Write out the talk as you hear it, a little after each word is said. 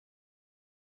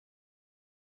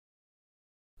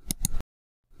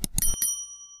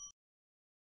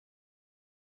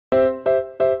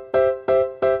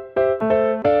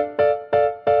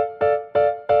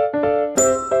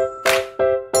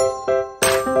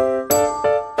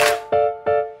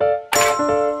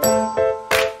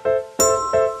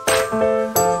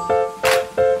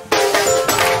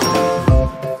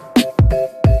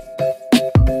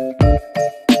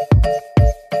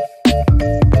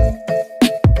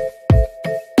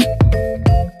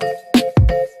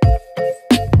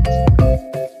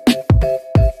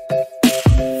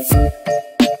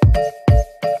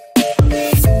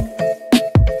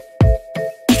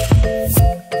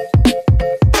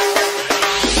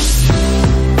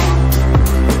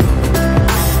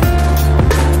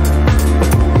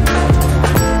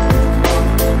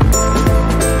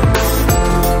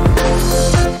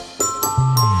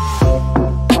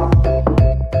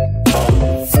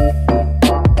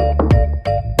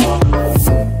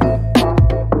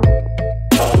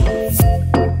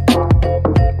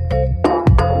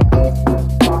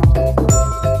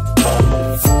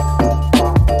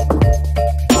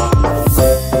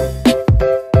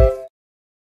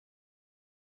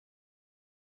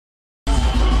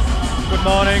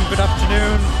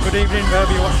good evening,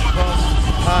 wherever you're watching from.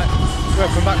 Hi,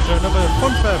 welcome back to another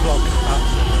fun fair vlog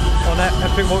on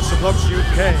Epic Waltzer Vlogz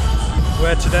UK,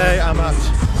 where today I'm at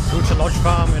Hooton Lodge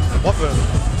Farm in Rotherham.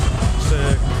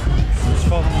 It's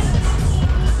from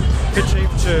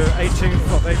 15th to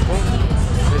 18th of April.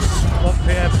 It's 1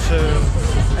 PM to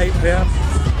 8 PM.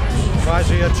 Price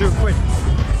here £2.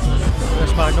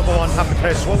 There's my number one happy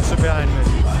place Waltzer behind me.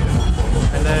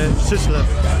 And the Sizzler.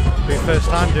 Be first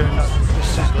time doing that,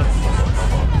 this Sizzler.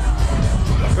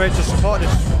 Great to support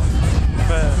this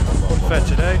fun fair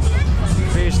today.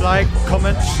 Please like,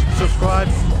 comment, subscribe,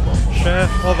 share,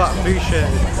 all that appreciated.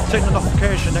 Take the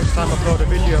notification next time I upload a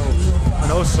video.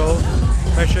 And also,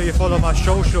 make sure you follow my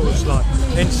socials like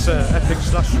Insta,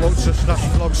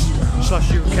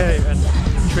 epic/Waltzer/vlogs/UK and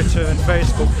Twitter and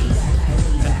Facebook.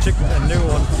 And a new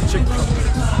one, TikTok,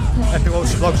 Epic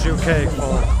Waltzer Vlogs UK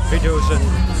for videos and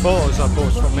photos I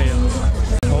post from here.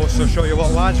 I'll also show you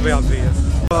what wines we have here.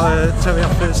 Tell you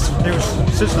after this new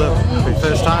Sizzler, the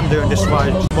first time doing this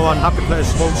wine. More on Happy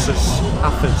Place Waltzers,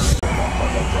 Atha's.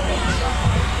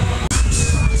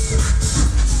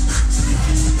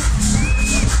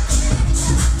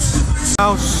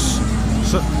 House,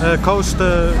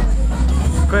 coaster,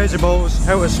 crazy balls,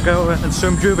 Helter Skelter and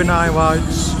some juvenile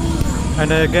whites.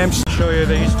 And games to show you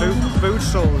these food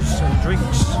stalls and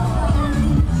drinks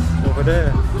over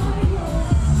there.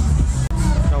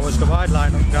 That was the wide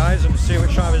lineup, guys, and see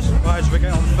which rides we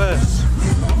get on first.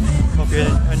 Hope you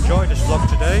enjoy this vlog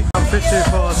today. I'm fitting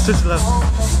for Sizzler.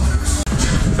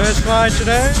 First ride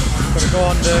today, gonna go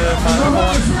on the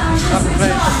Happy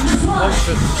Place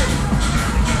Waltzers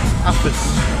Atha's.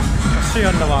 I'll see you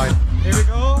on the ride. Here we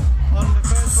go on the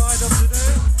first ride of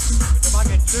today with the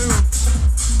banging tune.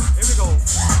 Here we go, on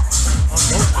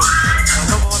Waltzer, my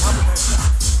number one happy place.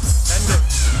 Send it.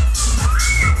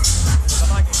 The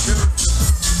banging tune.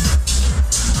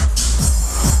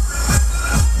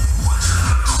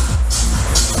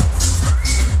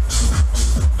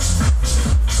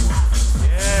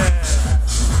 Yeah.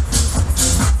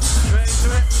 Straight into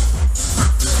it.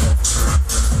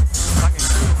 Banging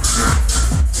tune.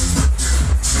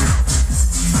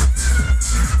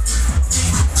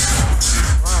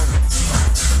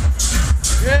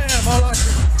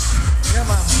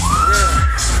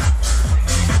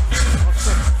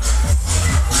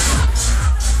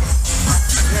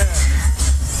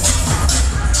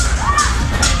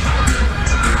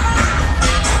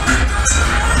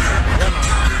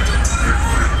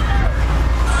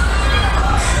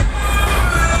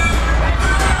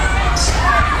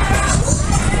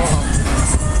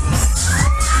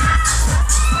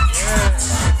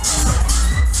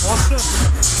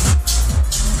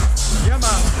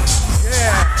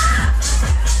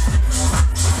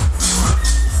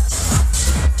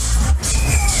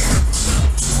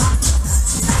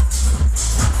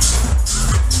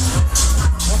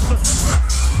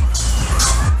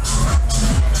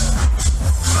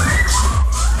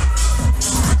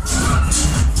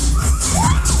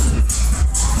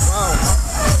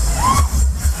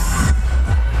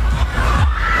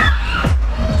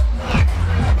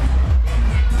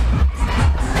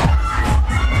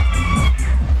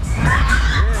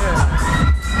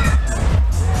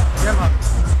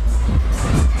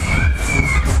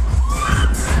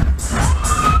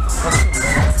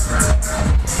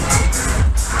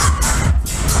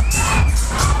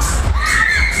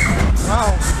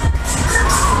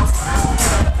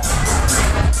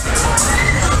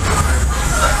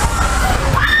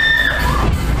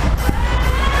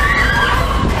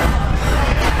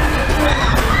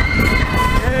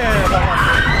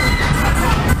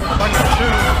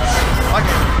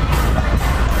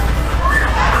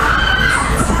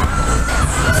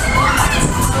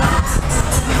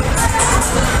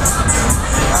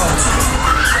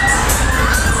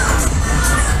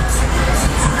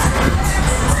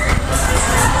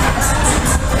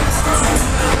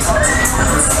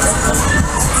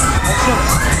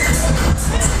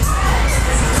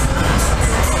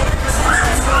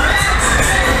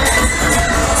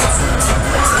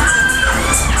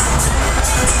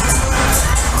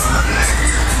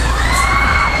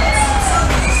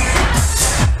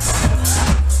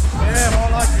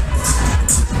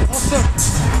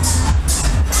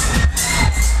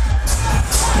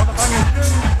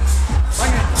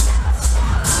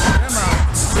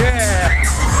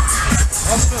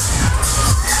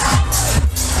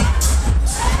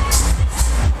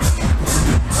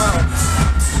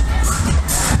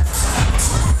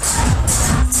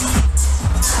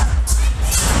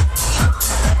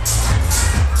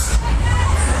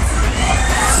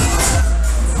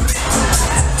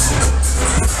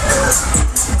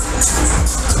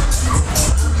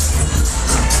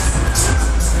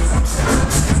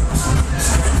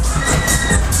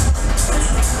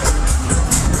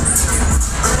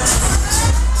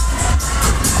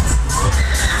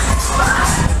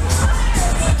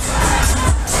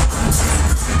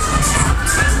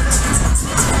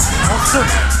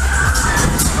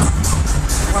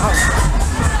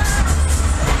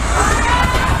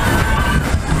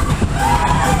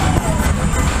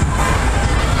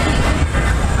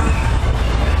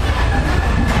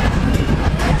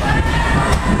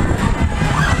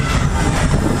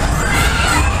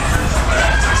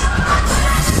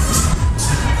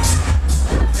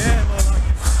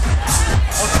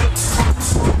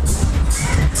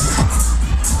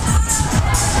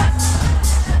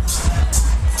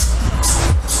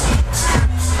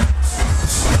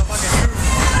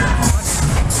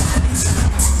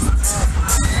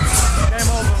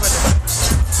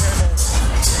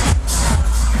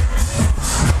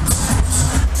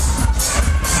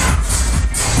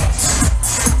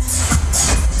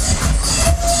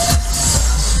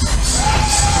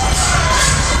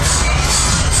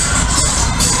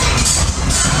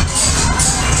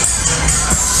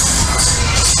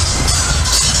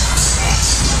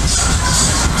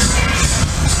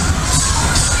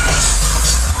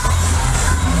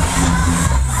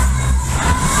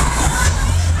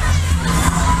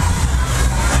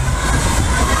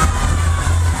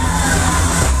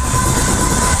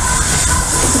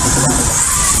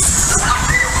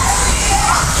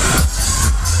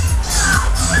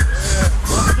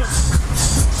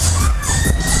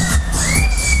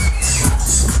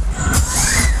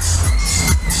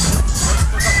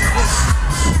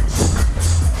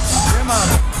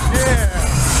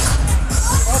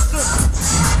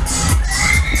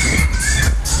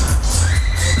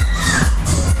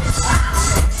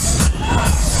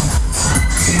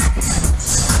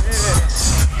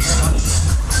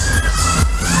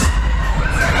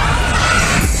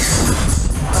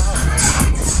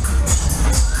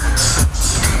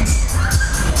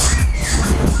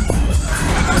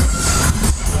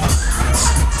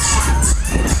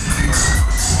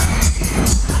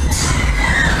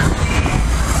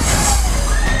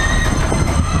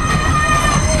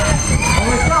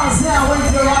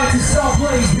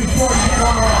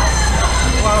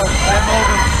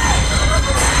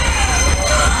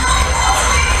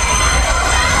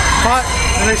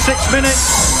 only 6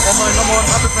 minutes on my number one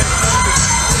happy place.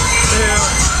 See you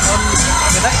on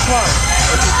the next one,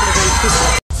 which is going to be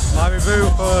Sizzler. My review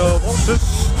for Waltzer's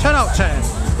 10 out of 10.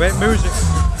 Great music,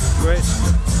 great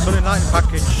Sunny Lightning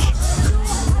package,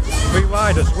 3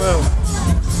 wide as well.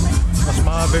 That's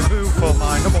my review for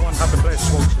my number one happy place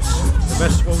Waltzers. The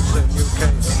best Waltzer in the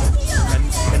UK and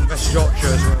in West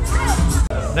Yorkshire as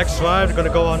well. Next ride we're going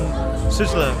to go on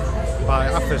Sizzler by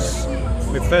Atha's.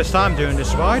 My first time doing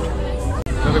this ride.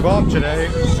 Very warm today,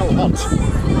 so hot.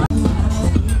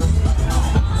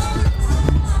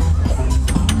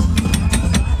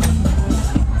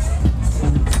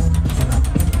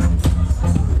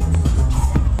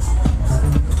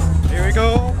 Here we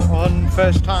go on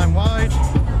first time wide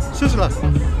Sizzler.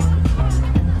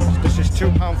 This is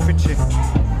 £2.50.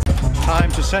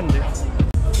 Time to send it.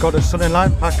 Got a Sunny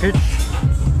Light package,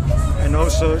 and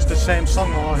also it's the same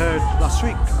song I heard last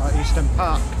week at Eastern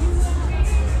Park.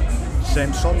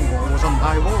 Same song what was on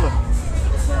High Roller,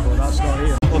 but that's not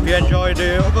here. Hope you enjoyed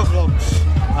the other vlogs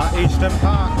at Eastern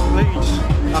Park, Leeds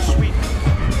last week,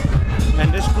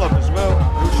 and this vlog as well,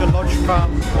 Hooton Lodge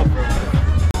Farm.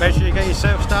 Make sure you get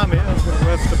yourselves down here,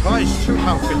 worth the price,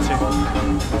 £2.50.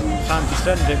 Time to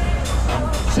send it.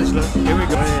 Sizzler, here we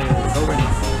go. Hey, going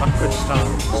backwards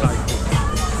style cycle.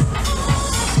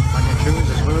 And your tunes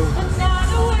as well.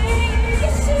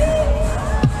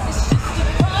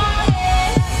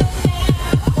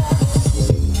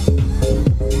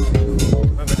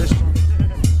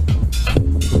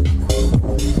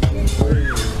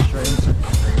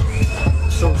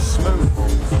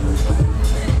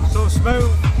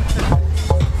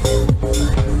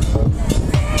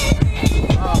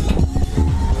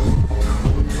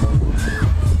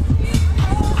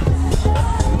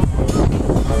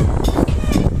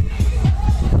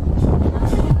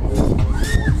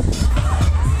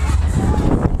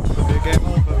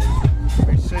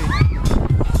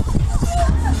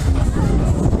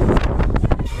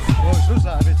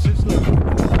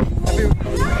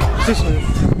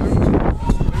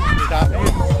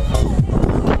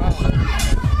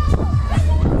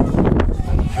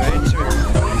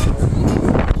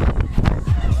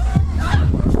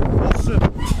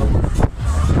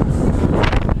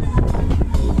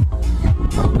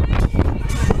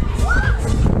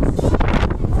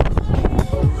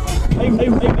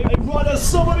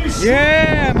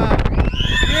 Yeah, man!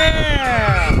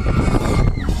 Yeah!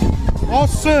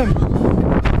 Awesome!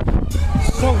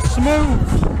 So smooth!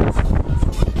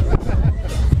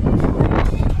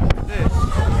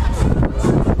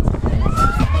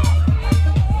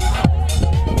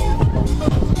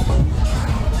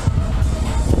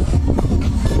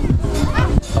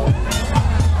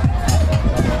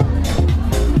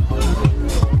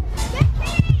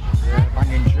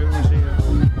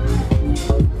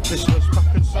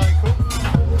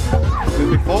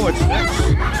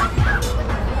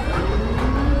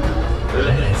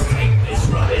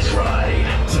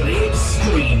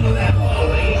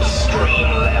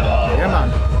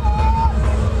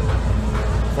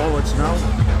 Now,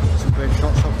 some great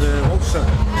shots of the Waltzer.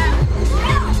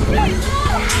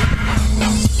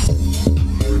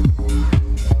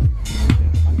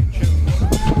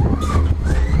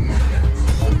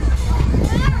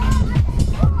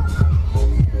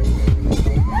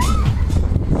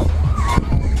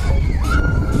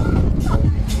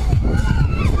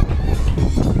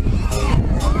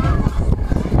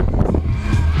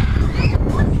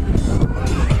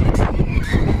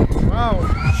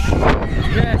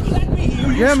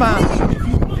 Yeah, man.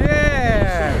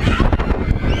 Yeah.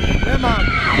 Yeah, man.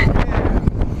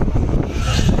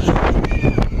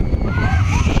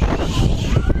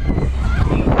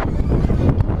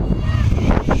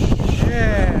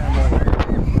 Yeah.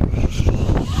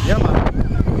 Yeah, man.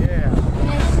 Yeah.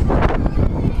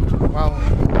 Wow.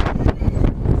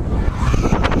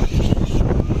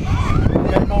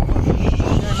 Game over.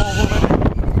 Game over.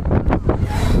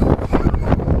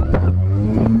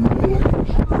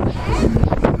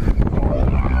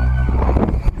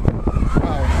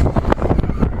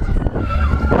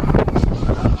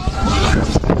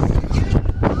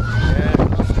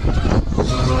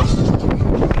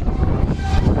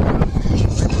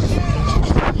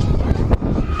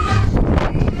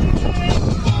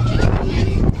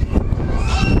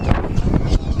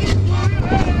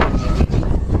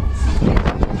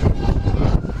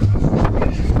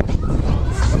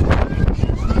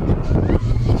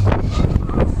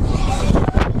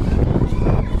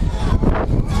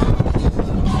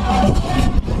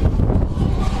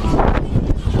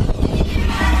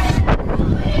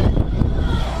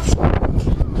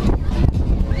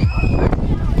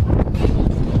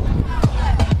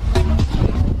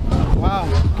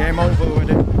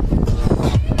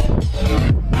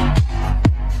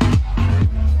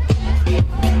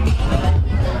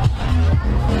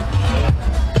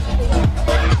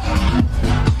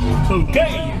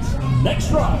 Okay,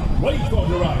 next ride. Wait for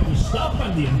the ride to stop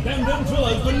and the attendant will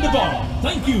open the bar.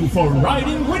 Thank you for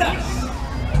riding with us.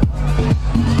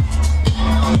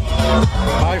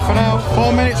 Bye for now.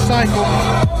 4 minutes cycle.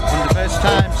 And the first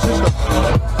time Sizzler.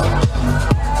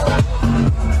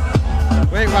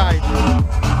 Great ride.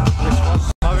 This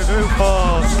was my review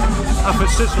for Atha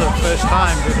Sizzler. First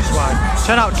time doing this ride.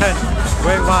 10 out of 10.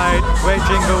 Great ride, great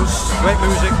jingles, great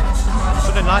music.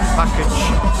 Sunday night package.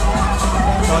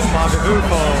 That's my review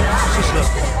for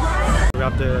Sizzler. We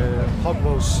have the hog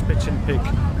roast spitting pig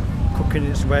cooking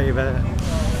its way there.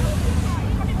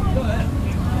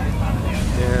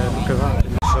 Yeah, look at that.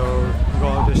 So we've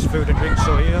got all this food and drinks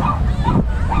over here.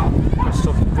 Got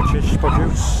stuff British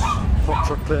produce, hot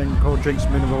chocolate and cold drinks,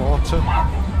 mineral water.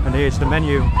 And here's the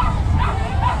menu.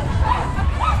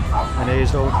 And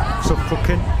here's all stuff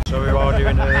cooking. So we're all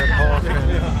doing a pork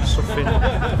and stuffing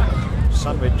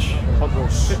sandwich, hog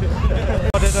roast. I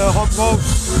did a hog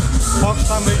roast, pork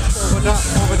sandwich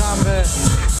over down there.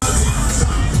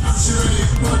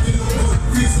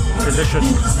 Delicious.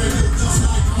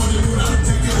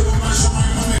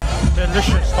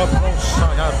 Delicious hog roast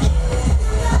I had.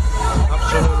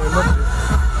 Absolutely loved it.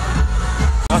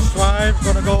 That's why I'm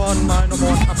gonna go on my number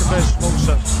one happy place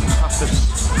sponsor after this.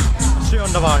 See you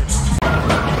on the ride.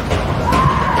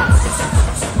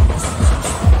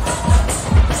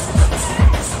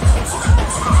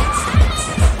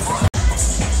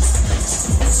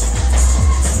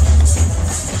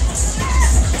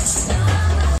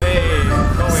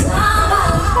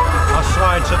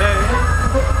 Today,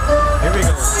 here we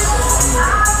go. Here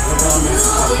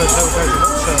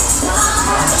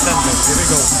we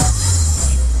go.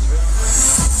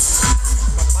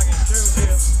 Got the bag in shoes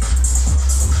here.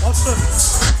 Awesome.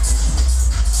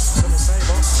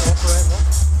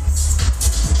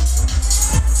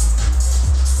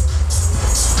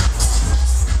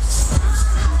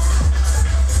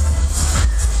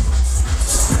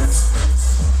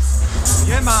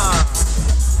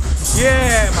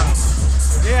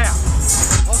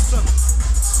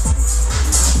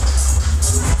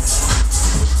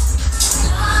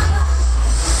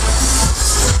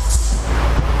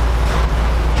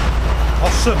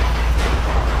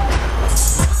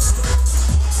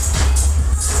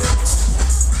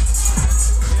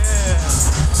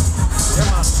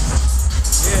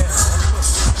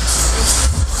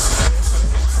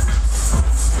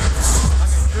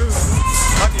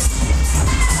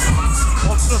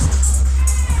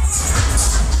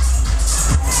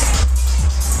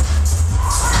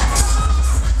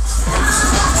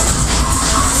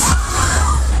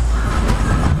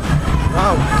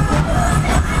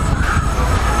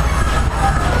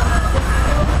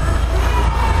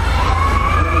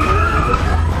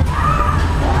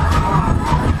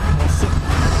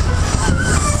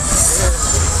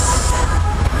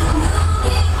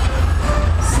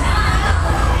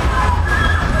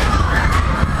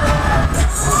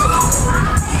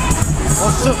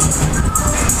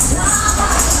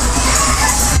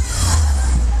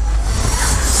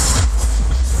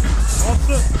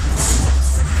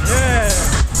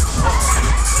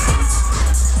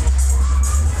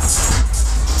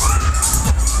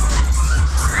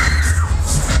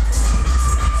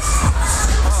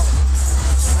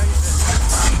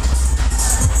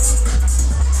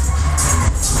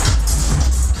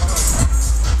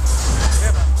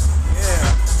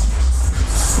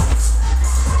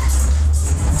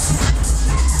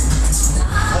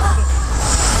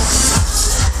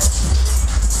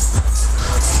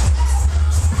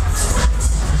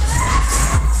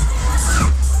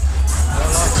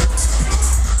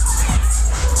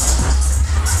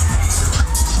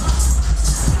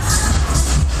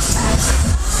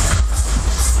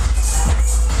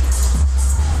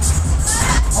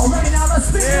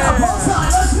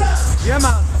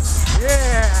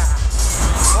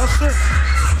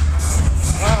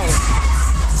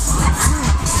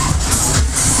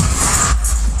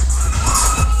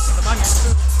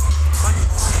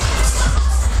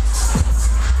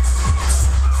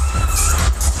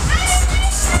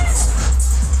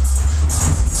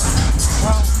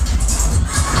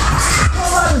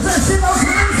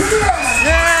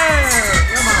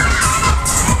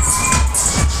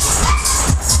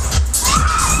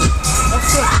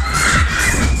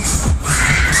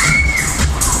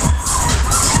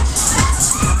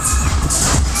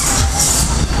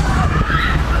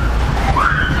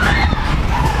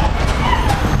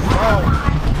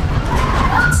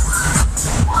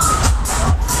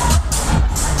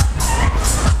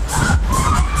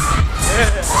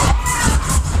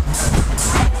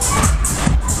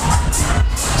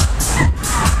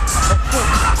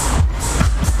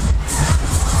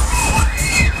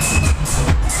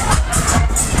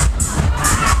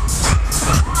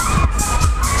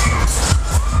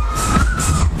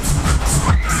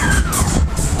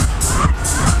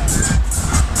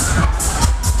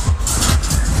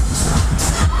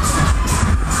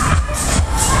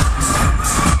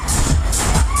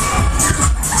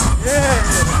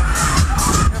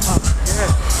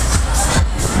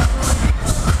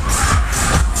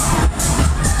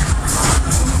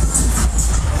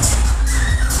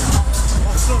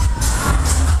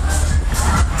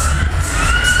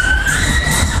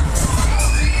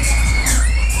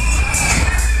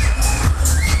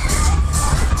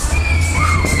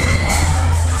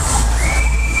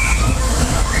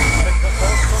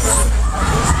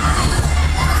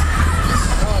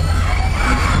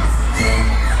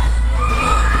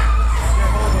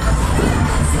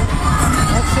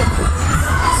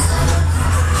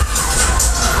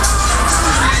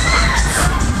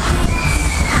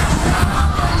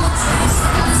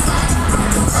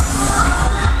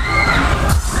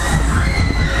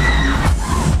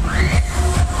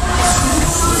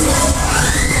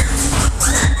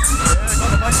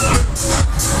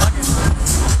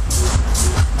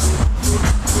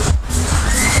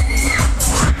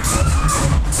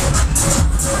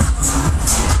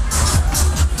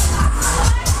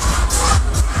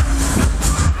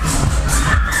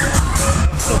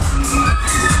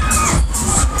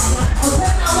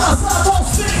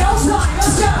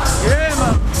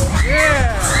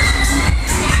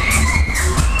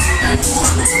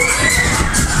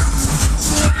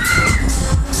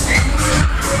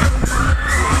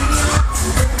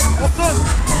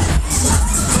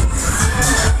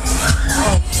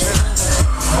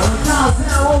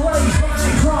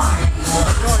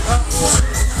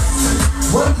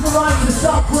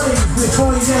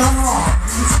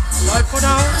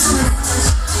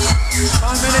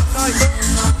 guys.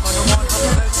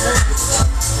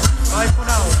 Bye for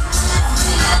now.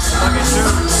 Back in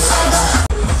soon.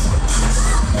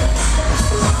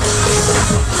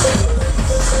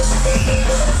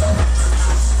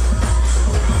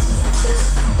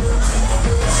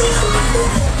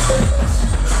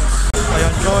 I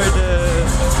enjoyed the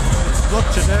vlog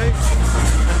today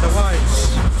and the whites,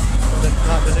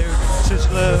 like the new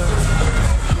sizzler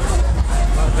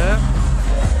right there.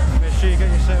 Make sure you get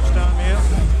yourselves down here.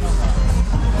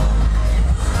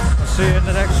 I'll see you in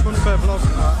the next one for a vlog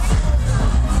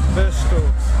at first school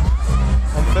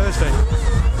on Thursday.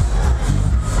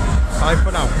 Bye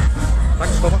for now.